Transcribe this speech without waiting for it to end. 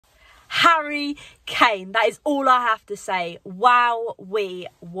Harry Kane. That is all I have to say. Wow,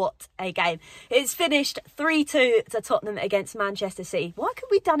 what a game. It's finished 3-2 to Tottenham against Manchester City. Why could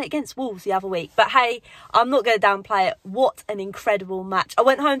we done it against Wolves the other week? But hey, I'm not going to downplay it. What an incredible match. I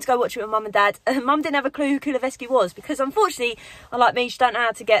went home to go watch it with Mum and Dad. Mum didn't have a clue who Kulusevski was because unfortunately, unlike me, she don't know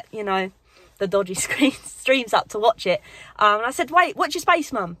how to get, you know, the dodgy streams up to watch it. And I said, wait, watch your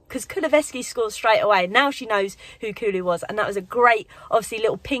space, Mum, because Kulusevski scores straight away. Now she knows who Kulu was, and that was a great, obviously,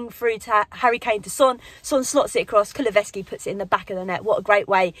 little ping through to Harry Kane to Son. Son slots it across, Kulusevski puts it in the back of the net. What a great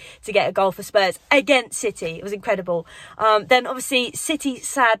way to get a goal for Spurs against City. It was incredible. Then, obviously, City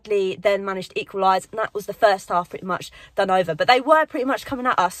sadly then managed to equalise, and that was the first half pretty much done over. But they were pretty much coming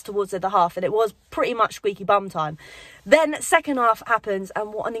at us towards the half, and it was pretty much squeaky bum time. Then second half happens,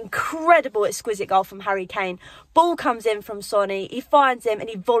 and what an incredible exquisite goal from Harry Kane. Ball comes in from Sonny, he finds him and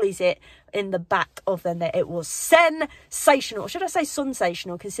he volleys it in the back of the net. It was sensational. Should I say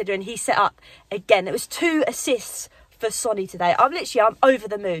sensational, considering he set up again. It was 2 assists for Sonny today. I'm over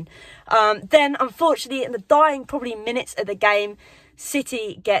the moon. Then unfortunately in the dying probably minutes of the game,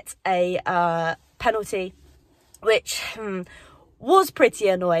 City get a penalty, which was pretty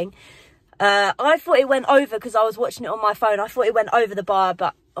annoying. I thought it went over because I was watching it on my phone. I thought it went over the bar,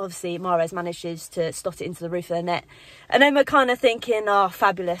 but obviously Mahrez manages to slot it into the roof of the net. And then we're kind of thinking, oh,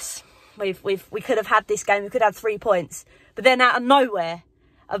 fabulous. We could have had this game. We could have 3 points. But then out of nowhere,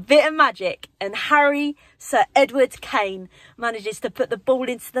 a bit of magic, and Sir Edward Kane manages to put the ball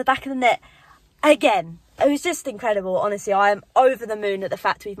into the back of the net again. It was just incredible, honestly. I am over the moon at the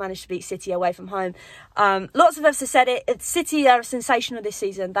fact we've managed to beat City away from home. Lots of us have said it. City are sensational this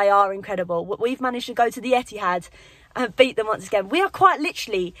season. They are incredible. We've managed to go to the ETIHAD and beat them once again. We are quite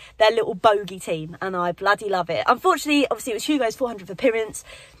literally their little bogey team, and I bloody love it. Unfortunately, obviously, it was Hugo's 400th appearance.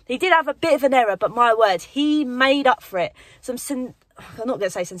 He did have a bit of an error, but my word, he made up for it. I'm not going to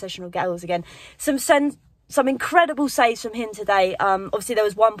say sensational goals again. Some incredible saves from him today. Obviously, there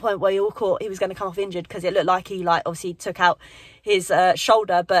was one point where he all thought he was going to come off injured because it looked like he obviously took out his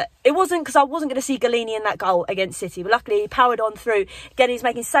shoulder. But it wasn't, because I wasn't going to see Galini in that goal against City. But luckily, he powered on through. Again, he's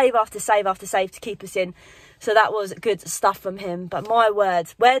making save after save after save to keep us in. So that was good stuff from him. But my word,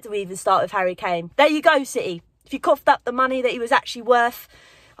 where do we even start with Harry Kane? There you go, City. If you coughed up the money that he was actually worth.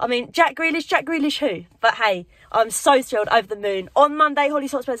 I mean, Jack Grealish who? But hey, I'm so thrilled, over the moon. On Monday,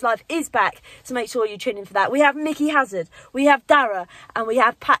 Hollie's Hotspurs Live is back, so make sure you tune in for that. We have Mickey Hazard, we have Dara, and we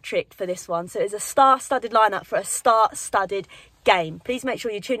have Patrick for this one. So it's a star-studded lineup for a star-studded game. Please make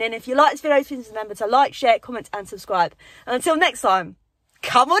sure you tune in. If you like this video, please remember to like, share, comment, and subscribe. And until next time,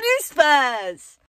 come on you Spurs!